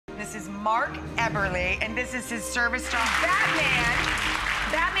This is Mark Eberle, and this is his service dog,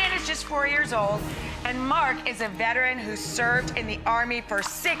 Batman. Batman is just 4 years old, and Mark is a veteran who served in the Army for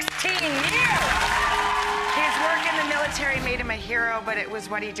 16 years. His work in the military made him a hero, but it was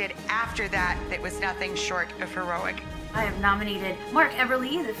what he did after that that was nothing short of heroic. I have nominated Mark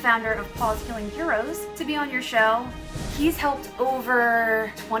Eberle, the founder of Paws Healing Heroes, to be on your show. He's helped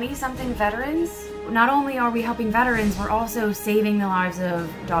over 20-something veterans. Not only are we helping veterans, we're also saving the lives of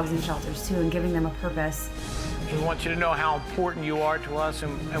dogs in shelters too and giving them a purpose. We want you to know how important you are to us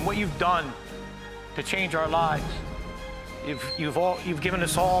and what you've done to change our lives. You've given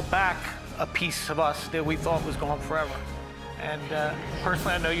us all back a piece of us that we thought was gone forever. And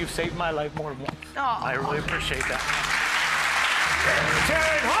personally, I know you've saved my life more than once. Oh. I really appreciate that.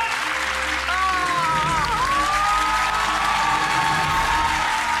 Jared Hunt!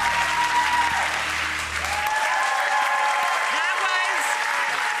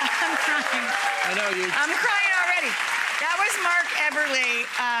 I'm crying. I know you. I'm crying already. That was Mark Eberle.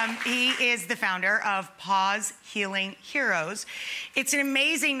 He is the founder of Paws Healing Heroes. It's an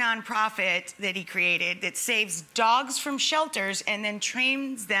amazing nonprofit that he created that saves dogs from shelters and then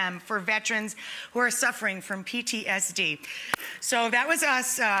trains them for veterans who are suffering from PTSD. So that was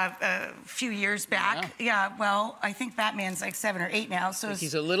us a few years back. Yeah, well, I think Batman's like 7 or 8 now. So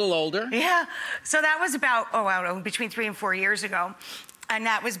He's a little older. Yeah, so that was about, between 3 and 4 years ago. And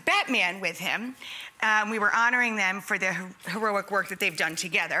that was Batman with him. We were honoring them for the heroic work that they've done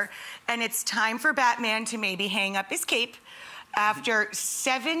together. And it's time for Batman to maybe hang up his cape after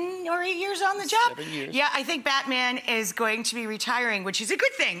 7 or 8 years on the job. 7 years. Yeah, I think Batman is going to be retiring, which is a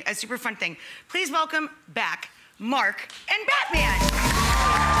good thing, a super fun thing. Please welcome back Mark and Batman.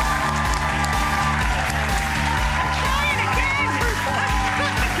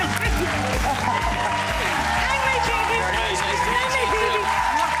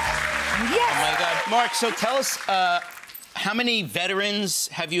 Mark, so tell us, how many veterans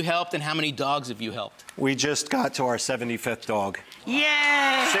have you helped and how many dogs have you helped? We just got to our 75th dog.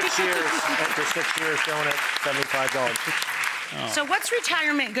 Yay! 6 years. After 6 years doing it, 75 dogs. Oh. So what's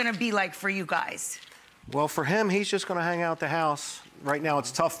retirement going to be like for you guys? Well, for him, he's just going to hang out at the house. Right now,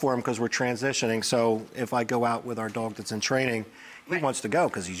 it's tough for him because we're transitioning. So if I go out with our dog that's in training, he wants to go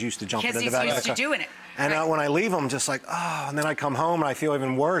because he's used to jumping into that. Because he's used to doing it. And when I leave him, just like, oh, and then I come home and I feel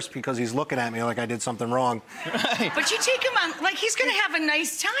even worse because he's looking at me like I did something wrong. But you take him on, like he's going to have a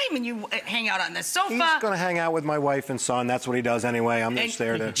nice time and you hang out on the sofa. He's going to hang out with my wife and son. That's what he does anyway. I'm just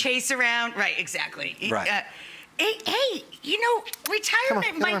there to... Chase around. Right, exactly. Right. Hey, you know,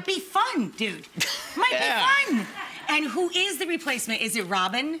 retirement might be fun, dude. Might be fun. And who is the replacement? Is it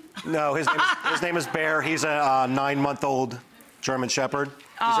Robin? No, his name is Bear. He's a 9-month-old German Shepherd.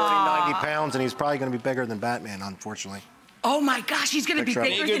 He's already 90 pounds, and he's probably going to be bigger than Batman, unfortunately. Oh, my gosh, he's going to be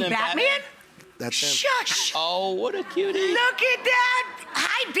bigger than Batman? That's him. Shush. Oh, what a cutie. Look at that.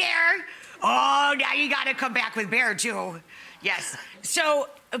 Hi, Bear. Oh, now you got to come back with Bear, too. Yes. So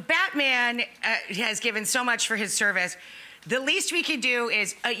Batman has given so much for his service. The least we could do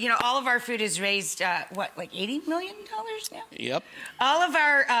is, you know, all of our food is raised, what, like $80 million now? Yep. All of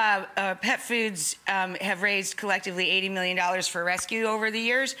our pet foods have raised collectively $80 million for rescue over the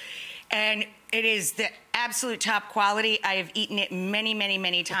years. And it is the absolute top quality. I have eaten it many, many,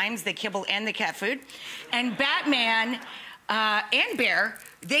 many times, the kibble and the cat food. And Batman and Bear,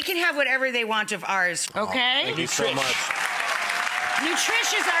 they can have whatever they want of ours, okay? Thank you so much.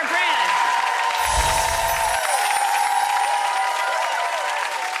 Nutrish is our brand.